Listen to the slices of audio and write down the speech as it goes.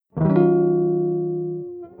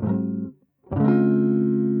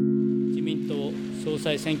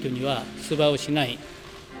裁選挙には出馬をしない、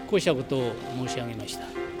こうしたことを申し上げました。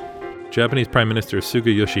Japanese Prime Minister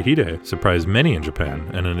Suga Yoshihide surprised many in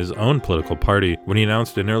Japan and in his own political party when he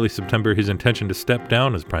announced in early September his intention to step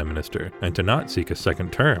down as prime minister and to not seek a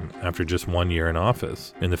second term after just 1 year in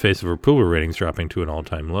office, in the face of approval ratings dropping to an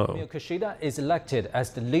all-time low. Kishida is elected as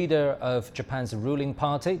the leader of Japan's ruling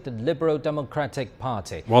party, the Liberal Democratic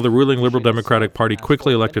Party. While the ruling Liberal Democratic Party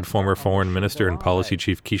quickly elected former Foreign Minister and Policy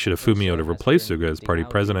Chief Kishida Fumio to replace Suga as party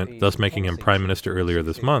president, thus making him prime minister earlier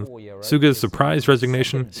this month, Suga's surprise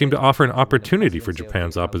resignation seemed to offer an opportunity for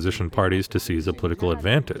Japan's opposition parties to seize a political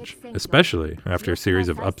advantage, especially after a series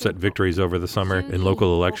of upset victories over the summer in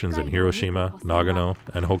local elections in Hiroshima, Nagano,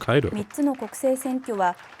 and Hokkaido. 3つの国政選挙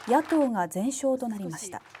は野党が全勝となりまし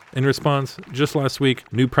た。In response, just last week,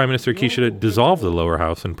 new Prime Minister Kishida dissolved the lower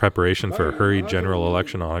house in preparation for a hurried general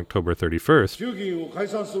election on October 31st,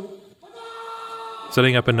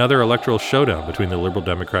 setting up another electoral showdown between the Liberal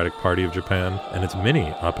Democratic Party of Japan and its many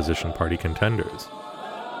opposition party contenders.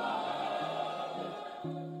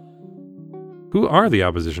 Who are the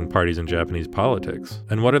opposition parties in Japanese politics,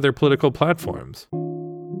 and what are their political platforms?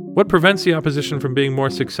 What prevents the opposition from being more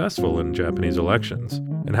successful in Japanese elections,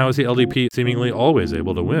 and how is the LDP seemingly always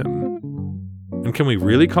able to win? And can we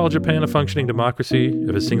really call Japan a functioning democracy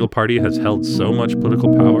if a single party has held so much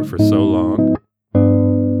political power for so long?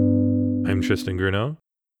 I'm Tristan Grunow,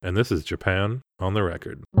 and this is Japan on the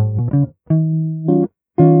Record.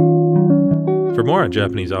 For more on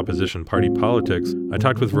Japanese opposition party politics, I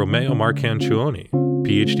talked with Romeo Marcanchuoni,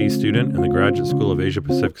 PhD student in the Graduate School of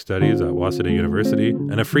Asia-Pacific Studies at Waseda University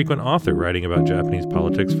and a frequent author writing about Japanese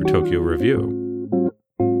politics for Tokyo Review.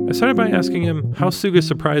 I started by asking him how Suga's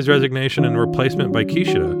surprise resignation and replacement by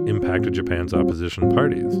Kishida impacted Japan's opposition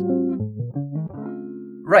parties.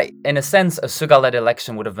 Right. In a sense, a Suga-led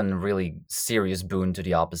election would have been a really serious boon to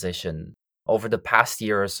the opposition. Over the past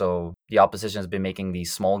year or so, the opposition has been making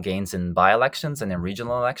these small gains in by-elections and in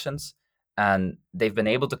regional elections, and they've been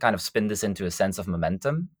able to kind of spin this into a sense of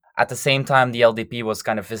momentum. At the same time, the LDP was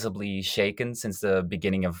kind of visibly shaken since the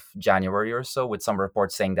beginning of January or so, with some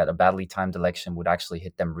reports saying that a badly timed election would actually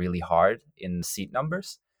hit them really hard in seat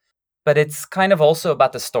numbers. But it's kind of also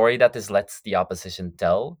about the story that this lets the opposition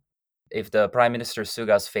tell. If the Prime Minister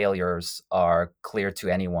Suga's failures are clear to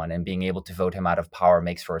anyone and being able to vote him out of power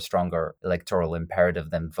makes for a stronger electoral imperative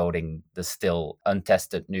than voting the still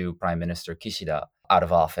untested new Prime Minister Kishida out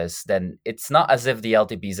of office, then it's not as if the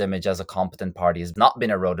LDP's image as a competent party has not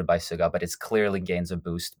been eroded by Suga, but it's clearly gains a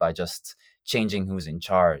boost by just changing who's in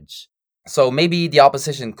charge. So maybe the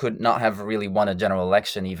opposition could not have really won a general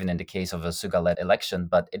election, even in the case of a Suga-led election,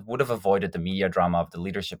 but it would have avoided the media drama of the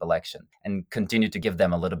leadership election and continued to give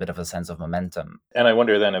them a little bit of a sense of momentum. And I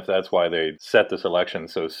wonder then if that's why they set this election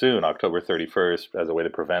so soon, October 31st, as a way to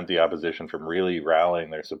prevent the opposition from really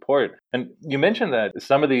rallying their support. And you mentioned that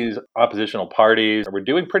some of these oppositional parties were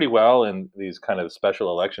doing pretty well in these kind of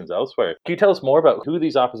special elections elsewhere. Can you tell us more about who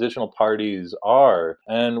these oppositional parties are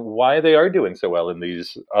and why they are doing so well in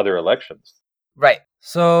these other elections? Right.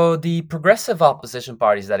 So the progressive opposition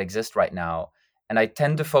parties that exist right now, and I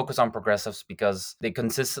tend to focus on progressives because they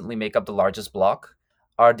consistently make up the largest bloc,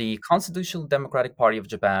 are the Constitutional Democratic Party of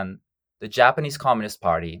Japan, the Japanese Communist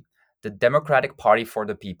Party, the Democratic Party for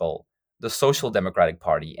the People, the Social Democratic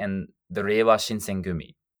Party, and the Reiwa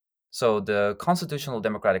Shinsengumi. So the Constitutional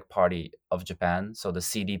Democratic Party of Japan, so the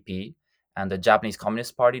CDP, and the Japanese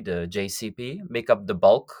Communist Party, the JCP, make up the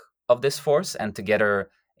bulk of this force, and together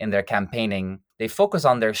in their campaigning, they focus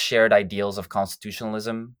on their shared ideals of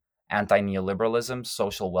constitutionalism, anti-neoliberalism,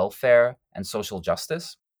 social welfare, and social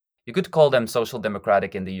justice. You could call them social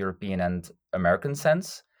democratic in the European and American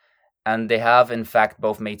sense. And they have, in fact,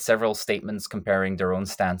 both made several statements comparing their own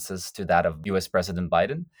stances to that of US President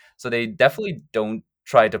Biden. So they definitely don't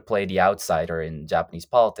try to play the outsider in Japanese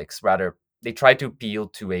politics. Rather, they try to appeal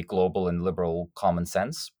to a global and liberal common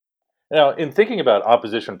sense. Now, in thinking about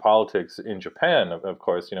opposition politics in Japan, of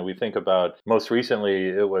course, we think about most recently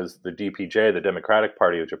it was the DPJ, the Democratic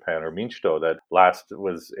Party of Japan, or Minchito, that last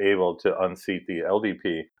was able to unseat the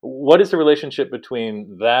LDP. What is the relationship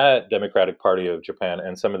between that Democratic Party of Japan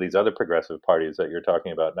and some of these other progressive parties that you're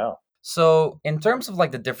talking about now? So in terms of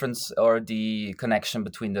like the difference or the connection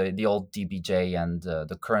between the old DPJ and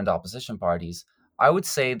the current opposition parties, I would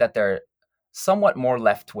say that they're somewhat more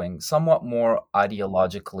left-wing, somewhat more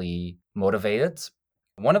ideologically motivated.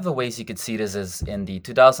 One of the ways you could see this is in the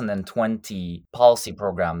 2020 policy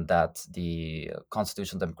program that the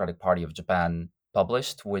Constitutional Democratic Party of Japan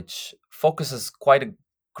published, which focuses quite a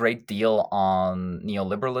great deal on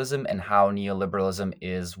neoliberalism and how neoliberalism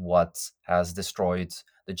is what has destroyed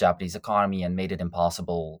the Japanese economy and made it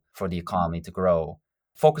impossible for the economy to grow.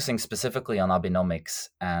 focusing specifically on Abenomics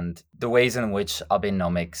and the ways in which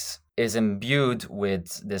Abenomics is imbued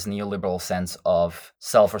with this neoliberal sense of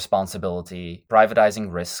self-responsibility,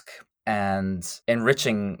 privatizing risk, and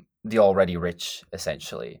enriching the already rich,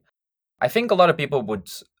 essentially. I think a lot of people would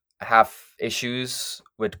have issues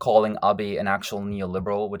with calling Abe an actual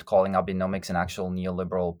neoliberal, with calling Abenomics an actual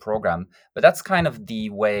neoliberal program, but that's kind of the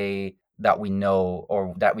way that we know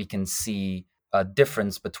or that we can see a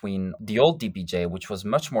difference between the old DPJ, which was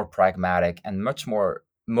much more pragmatic and much more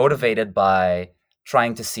motivated by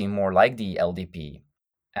trying to seem more like the LDP,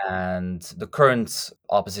 and the current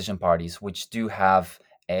opposition parties, which do have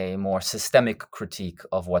a more systemic critique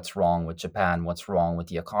of what's wrong with Japan, what's wrong with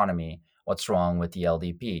the economy, what's wrong with the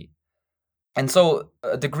LDP. And so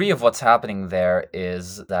a degree of what's happening there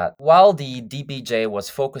is that while the DPJ was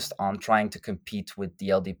focused on trying to compete with the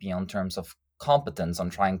LDP in terms of competence,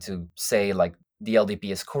 on trying to say like the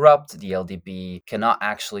LDP is corrupt, the LDP cannot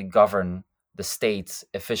actually govern the state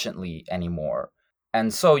efficiently anymore.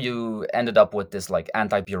 And so you ended up with this like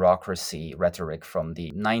anti-bureaucracy rhetoric from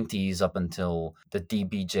the 90s up until the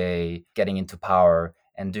DPJ getting into power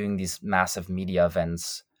and doing these massive media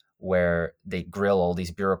events where they grill all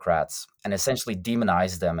these bureaucrats and essentially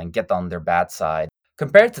demonize them and get on their bad side.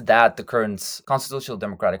 Compared to that, the current Constitutional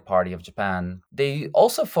Democratic Party of Japan, they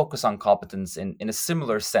also focus on competence in a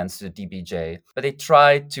similar sense to the DPJ, but they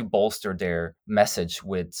try to bolster their message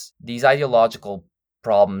with these ideological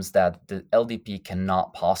problems that the LDP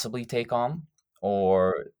cannot possibly take on,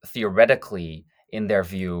 or theoretically, in their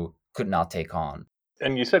view, could not take on.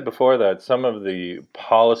 And you said before that some of the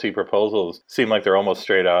policy proposals seem like they're almost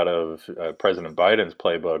straight out of President Biden's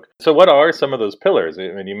playbook. So what are some of those pillars? I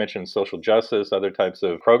mean, you mentioned social justice, other types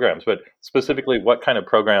of programs, but specifically what kind of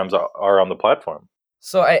programs are on the platform?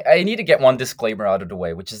 So I need to get one disclaimer out of the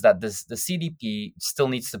way, which is that the CDP still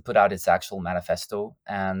needs to put out its actual manifesto.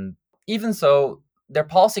 And even so, their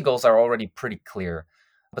policy goals are already pretty clear.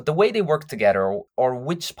 But the way they work together or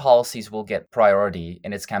which policies will get priority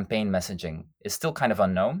in its campaign messaging is still kind of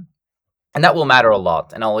unknown. And that will matter a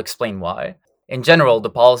lot, and I'll explain why. In general, the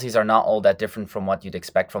policies are not all that different from what you'd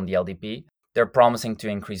expect from the LDP. They're promising to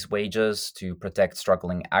increase wages, to protect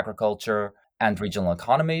struggling agriculture and regional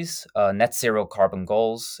economies, net zero carbon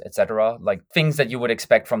goals, etc., like things that you would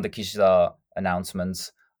expect from the Kishida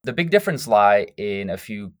announcements. The big difference lie in a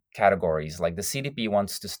few categories. Like the CDP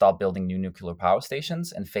wants to stop building new nuclear power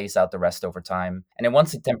stations and phase out the rest over time. And it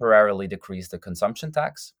wants to temporarily decrease the consumption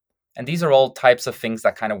tax. And these are all types of things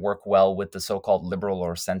that kind of work well with the so-called liberal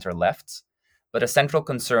or center lefts. But a central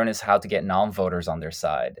concern is how to get non-voters on their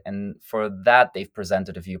side. And for that, they've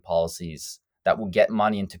presented a few policies that will get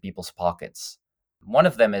money into people's pockets. One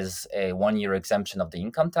of them is a 1-year exemption of the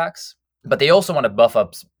income tax. But they also want to buff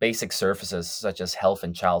up basic services such as health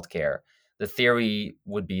and childcare. The theory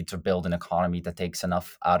would be to build an economy that takes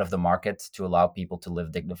enough out of the market to allow people to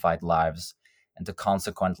live dignified lives and to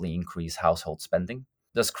consequently increase household spending,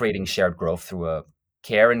 thus creating shared growth through a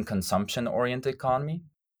care and consumption-oriented economy.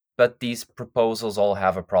 But these proposals all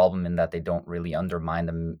have a problem in that they don't really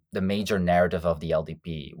undermine the major narrative of the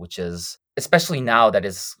LDP, which is, especially now that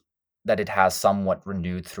it has somewhat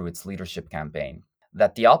renewed through its leadership campaign,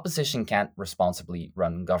 that the opposition can't responsibly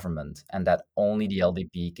run government and that only the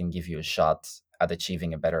LDP can give you a shot at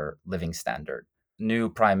achieving a better living standard. New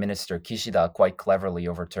Prime Minister Kishida quite cleverly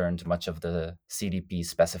overturned much of the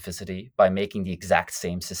CDP's specificity by making the exact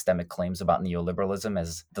same systemic claims about neoliberalism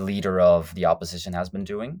as the leader of the opposition has been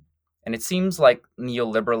doing. And it seems like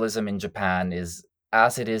neoliberalism in Japan is,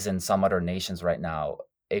 as it is in some other nations right now,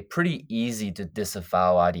 a pretty easy to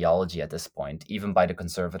disavow ideology at this point, even by the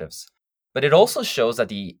conservatives. But it also shows that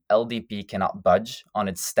the LDP cannot budge on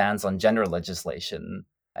its stance on gender legislation,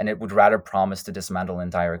 and it would rather promise to dismantle the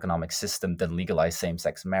entire economic system than legalize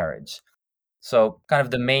same-sex marriage. So kind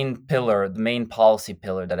of the main policy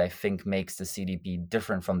pillar that I think makes the CDP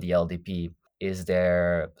different from the LDP is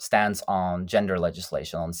their stance on gender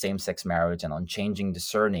legislation, on same-sex marriage, and on changing the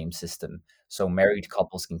surname system so married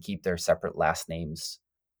couples can keep their separate last names.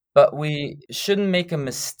 But we shouldn't make a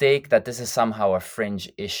mistake that this is somehow a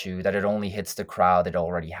fringe issue, that it only hits the crowd it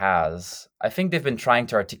already has. I think they've been trying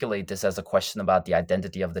to articulate this as a question about the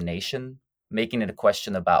identity of the nation, making it a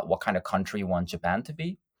question about what kind of country we want Japan to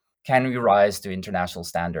be. Can we rise to international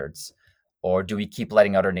standards? Or do we keep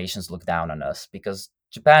letting other nations look down on us? Because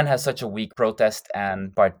Japan has such a weak protest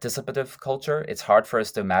and participative culture, it's hard for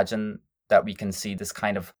us to imagine that we can see this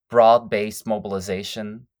kind of broad-based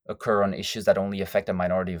mobilization occur on issues that only affect a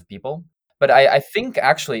minority of people. But I think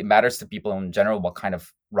actually it matters to people in general what kind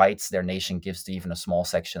of rights their nation gives to even a small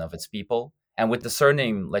section of its people. And with the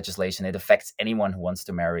surname legislation, it affects anyone who wants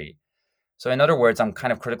to marry. So in other words, I'm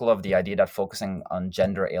kind of critical of the idea that focusing on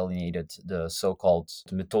gender alienated the so-called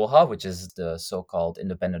Mitoha, which is the so-called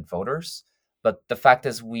independent voters. But the fact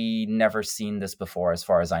is we never seen this before, as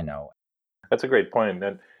far as I know. That's a great point.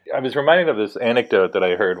 And I was reminded of this anecdote that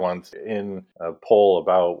I heard once in a poll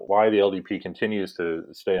about why the LDP continues to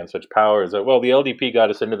stay in such power. Is that, well, the LDP got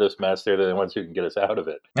us into this mess. They're the ones who can get us out of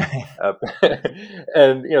it. uh,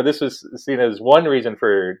 and, this was seen as one reason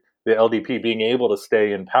for the LDP being able to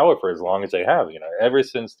stay in power for as long as they have, ever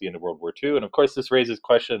since the end of World War II. And of course, this raises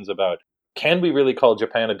questions about, can we really call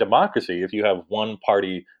Japan a democracy if you have one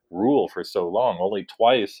party rule for so long? Only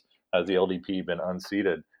twice has the LDP been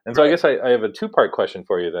unseated. And so I guess I have a two-part question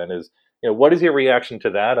for you then is, what is your reaction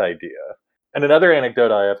to that idea? And another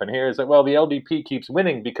anecdote I often hear is that, well, the LDP keeps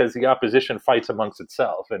winning because the opposition fights amongst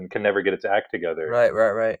itself and can never get its act together.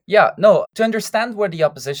 Right. Yeah, no, to understand where the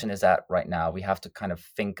opposition is at right now, we have to kind of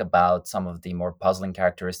think about some of the more puzzling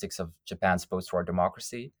characteristics of Japan's post-war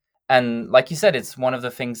democracy. And like you said, it's one of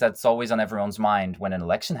the things that's always on everyone's mind when an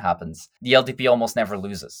election happens. The LDP almost never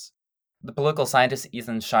loses. The political scientist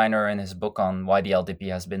Ethan Scheiner, in his book on why the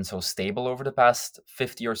LDP has been so stable over the past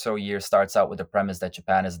 50 or so years, starts out with the premise that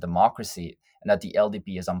Japan is a democracy and that the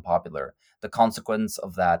LDP is unpopular. The consequence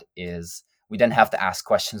of that is we then have to ask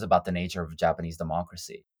questions about the nature of Japanese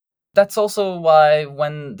democracy. That's also why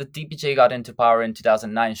when the DPJ got into power in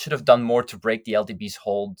 2009, should have done more to break the LDP's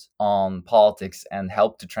hold on politics and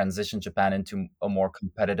help to transition Japan into a more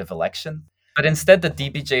competitive election. But instead, the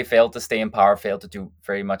DPJ failed to stay in power, failed to do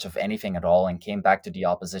very much of anything at all, and came back to the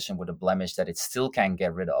opposition with a blemish that it still can't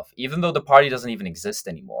get rid of, even though the party doesn't even exist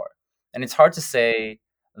anymore. And it's hard to say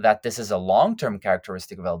that this is a long-term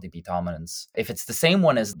characteristic of LDP dominance, if it's the same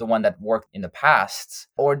one as the one that worked in the past,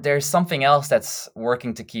 or there's something else that's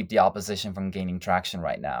working to keep the opposition from gaining traction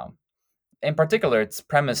right now. In particular, it's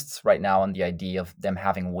premised right now on the idea of them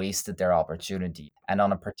having wasted their opportunity and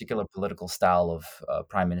on a particular political style of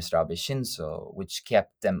Prime Minister Abe Shinzo, which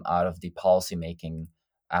kept them out of the policymaking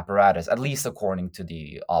apparatus, at least according to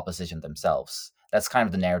the opposition themselves. That's kind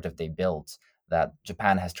of the narrative they built, that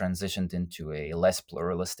Japan has transitioned into a less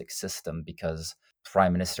pluralistic system because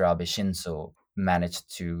Prime Minister Abe Shinzo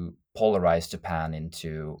managed to polarize Japan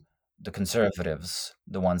into the conservatives,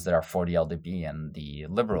 the ones that are for the LDP, and the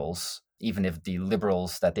liberals, even if the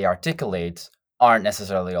liberals that they articulate aren't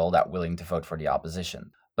necessarily all that willing to vote for the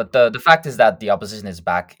opposition. But the fact is that the opposition is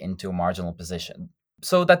back into a marginal position.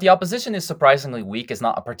 So that the opposition is surprisingly weak is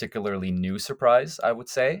not a particularly new surprise, I would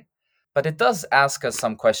say. But it does ask us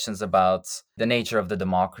some questions about the nature of the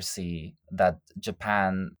democracy that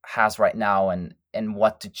Japan has right now and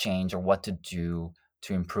what to change or what to do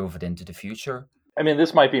to improve it into the future. I mean,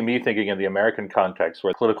 this might be me thinking in the American context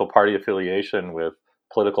where political party affiliation with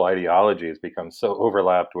political ideologies becomes so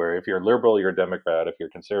overlapped where if you're liberal, you're a Democrat. If you're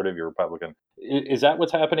conservative, you're Republican. Is that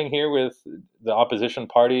what's happening here with the opposition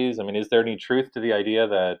parties? I mean, is there any truth to the idea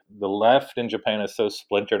that the left in Japan is so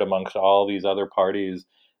splintered amongst all these other parties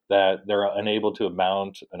that they're unable to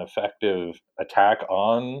mount an effective attack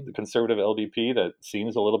on the conservative LDP that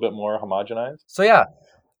seems a little bit more homogenized? So yeah,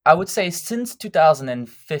 I would say since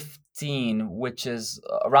 2015, which is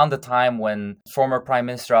around the time when former Prime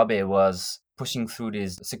Minister Abe was pushing through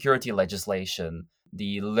this security legislation,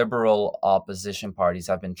 the liberal opposition parties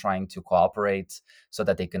have been trying to cooperate so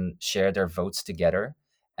that they can share their votes together.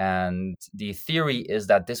 And the theory is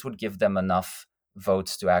that this would give them enough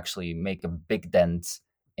votes to actually make a big dent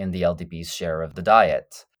in the LDP's share of the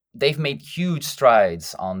Diet. They've made huge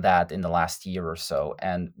strides on that in the last year or so,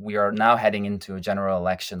 and we are now heading into a general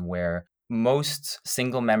election where most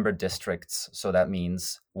single-member districts, so that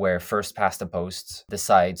means where first past the post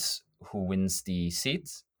decides who wins the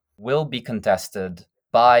seat, will be contested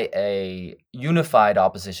by a unified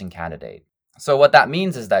opposition candidate. So what that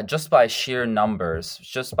means is that just by sheer numbers,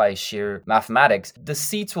 just by sheer mathematics, the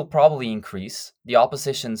seats will probably increase, the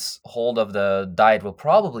opposition's hold of the Diet will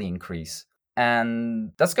probably increase,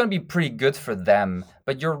 and that's going to be pretty good for them.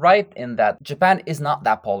 But you're right in that Japan is not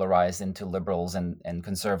that polarized into liberals and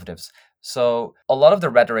conservatives. So a lot of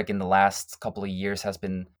the rhetoric in the last couple of years has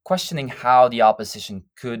been questioning how the opposition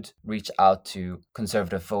could reach out to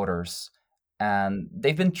conservative voters. And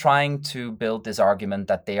they've been trying to build this argument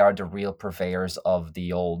that they are the real purveyors of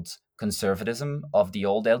the old conservatism of the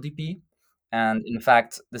old LDP. And in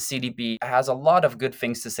fact, the CDP has a lot of good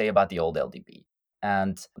things to say about the old LDP.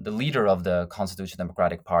 And the leader of the Constitutional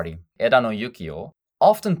Democratic Party, Edano Yukio,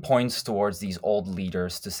 often points towards these old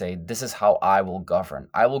leaders to say, this is how I will govern.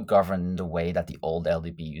 I will govern in the way that the old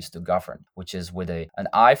LDP used to govern, which is with an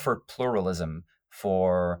eye for pluralism,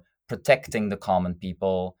 for protecting the common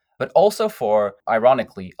people, but also for,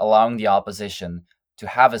 ironically, allowing the opposition to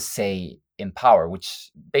have a say in power,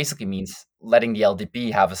 which basically means letting the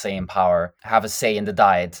LDP have a say in power, have a say in the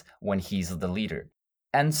Diet when he's the leader.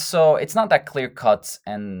 And so it's not that clear cut.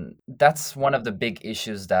 And that's one of the big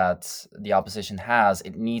issues that the opposition has.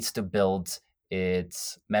 It needs to build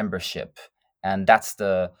its membership. And that's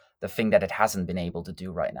the thing that it hasn't been able to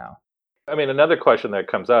do right now. I mean, another question that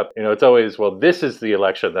comes up, it's always, well, this is the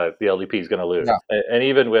election that the LDP is going to lose. Yeah. And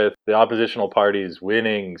even with the oppositional parties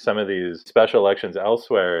winning some of these special elections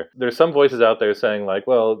elsewhere, there's some voices out there saying like,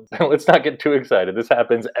 well, let's not get too excited. This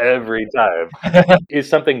happens every time. Is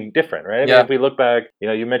something different, right? Yeah. I mean, if we look back,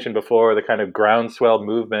 you mentioned before the kind of groundswell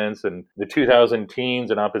movements and the 2000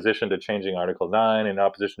 teens in opposition to changing Article 9, in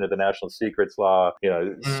opposition to the National Secrets Law,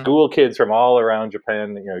 school kids from all around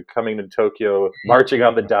Japan, coming to Tokyo, marching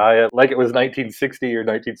on the Diet, like it was 1960 or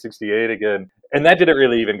 1968 again. And that didn't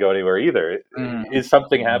really even go anywhere either. Is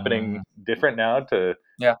something happening different now to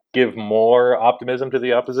give more optimism to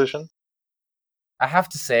the opposition? I have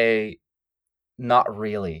to say, not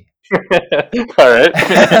really. All right.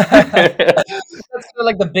 That's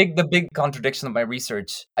like the big contradiction of my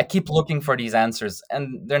research. I keep looking for these answers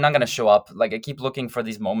and they're not going to show up. Like I keep looking for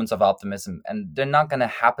these moments of optimism and they're not going to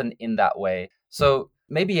happen in that way. So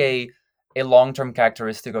maybe a long-term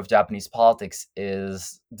characteristic of Japanese politics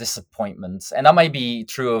is disappointment. And that might be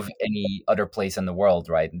true of any other place in the world,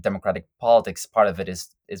 right? Democratic politics, part of it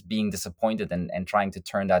is being disappointed and trying to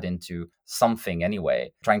turn that into something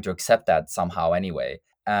anyway, trying to accept that somehow anyway.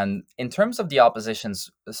 And in terms of the opposition's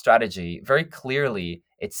strategy, very clearly,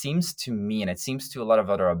 it seems to me, and it seems to a lot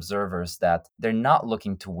of other observers, that they're not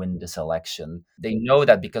looking to win this election. They know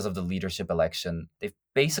that because of the leadership election, they've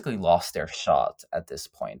basically lost their shot at this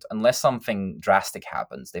point. Unless something drastic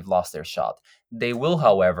happens, they've lost their shot. They will,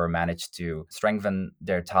 however, manage to strengthen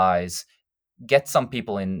their ties, get some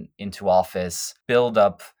people into office, build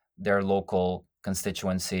up their local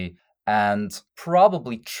constituency, and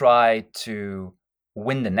probably try to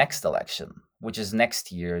win the next election, which is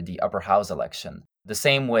next year, the upper house election. The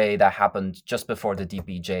same way that happened just before the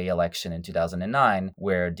DPJ election in 2009,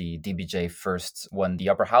 where the DPJ first won the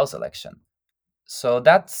upper house election. So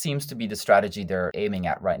that seems to be the strategy they're aiming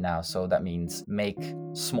at right now. So that means make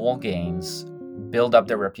small gains, build up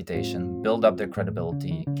their reputation, build up their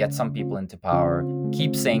credibility, get some people into power,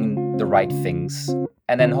 keep saying the right things,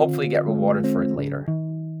 and then hopefully get rewarded for it later.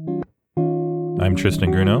 I'm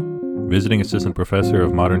Tristan Grunow, visiting assistant professor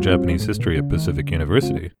of modern Japanese history at Pacific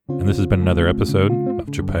University, and this has been another episode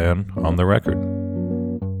of Japan on the Record.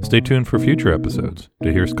 Stay tuned for future episodes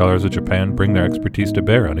to hear scholars of Japan bring their expertise to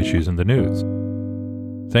bear on issues in the news.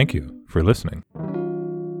 Thank you for listening.